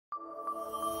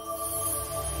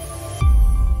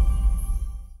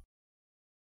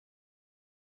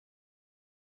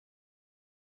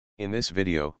In this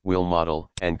video, we'll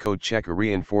model and code check a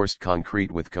reinforced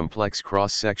concrete with complex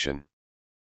cross-section.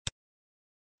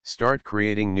 Start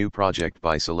creating new project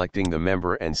by selecting the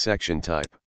member and section type.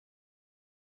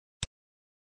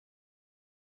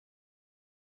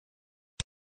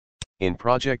 In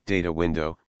Project Data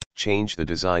window, change the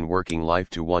design working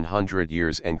life to 100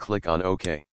 years and click on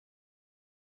OK.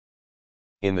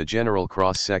 In the General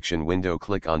Cross-Section window,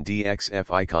 click on DXF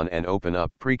icon and open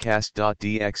up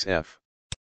precast.dxf.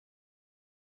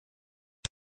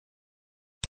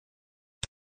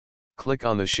 Click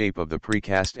on the shape of the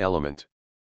precast element.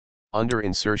 Under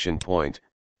Insertion Point,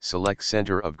 select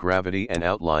Center of Gravity and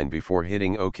Outline before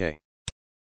hitting OK.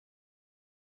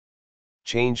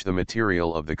 Change the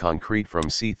material of the concrete from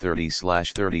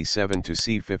C30/37 to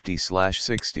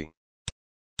C50/60.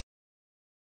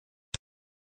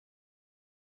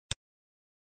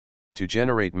 To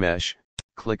generate mesh,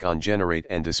 click on Generate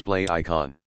and Display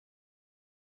icon.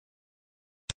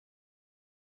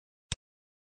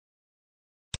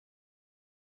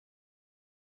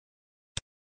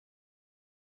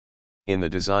 In the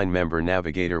Design Member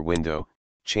Navigator window,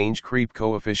 change Creep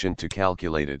Coefficient to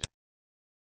Calculated.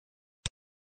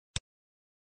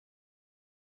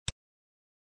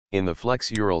 In the Flex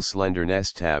Ural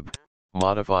Slenderness tab,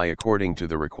 modify according to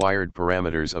the required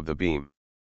parameters of the beam.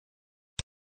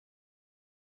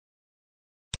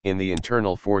 In the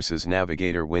Internal Forces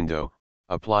Navigator window,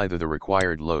 apply the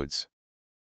required loads.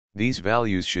 These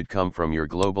values should come from your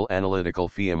Global Analytical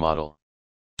FIA model.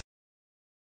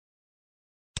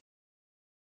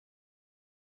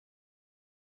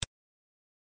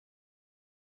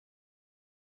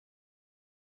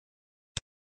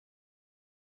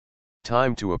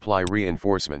 Time to apply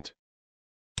reinforcement.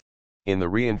 In the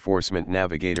Reinforcement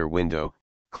Navigator window,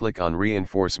 click on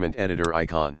Reinforcement Editor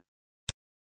icon.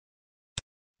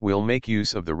 We'll make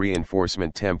use of the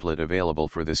reinforcement template available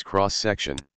for this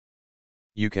cross-section.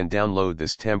 You can download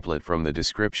this template from the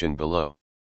description below.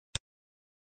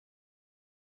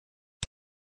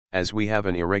 As we have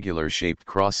an irregular shaped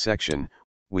cross-section,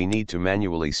 we need to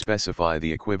manually specify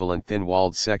the equivalent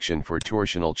thin-walled section for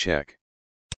torsional check.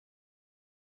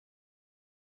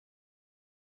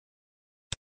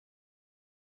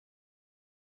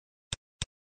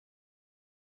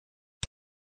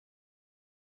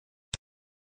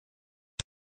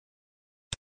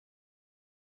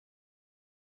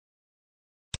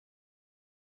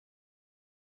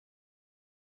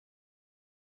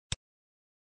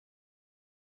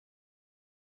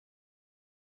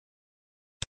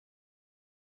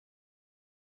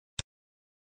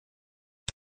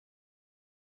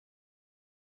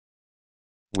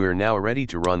 We're now ready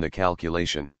to run the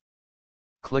calculation.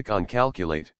 Click on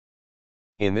Calculate.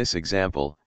 In this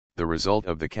example, the result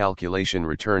of the calculation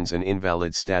returns an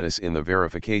invalid status in the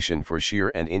verification for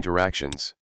shear and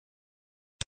interactions.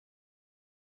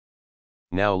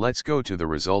 Now let's go to the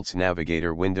Results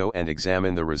Navigator window and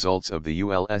examine the results of the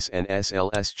ULS and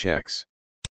SLS checks.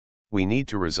 We need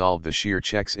to resolve the shear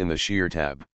checks in the Shear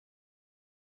tab.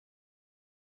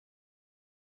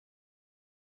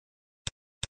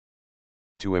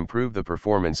 To improve the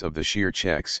performance of the shear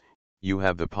checks, you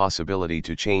have the possibility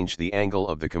to change the angle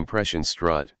of the compression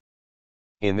strut.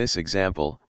 In this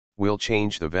example, we'll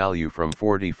change the value from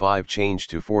 45 change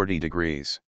to 40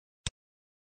 degrees.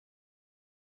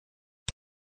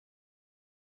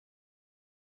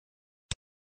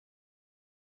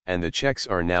 And the checks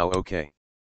are now OK.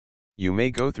 You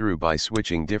may go through by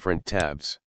switching different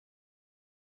tabs.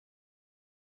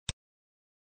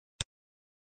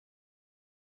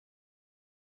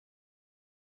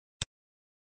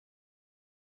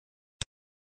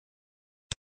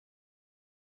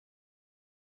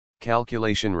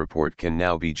 Calculation report can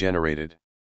now be generated.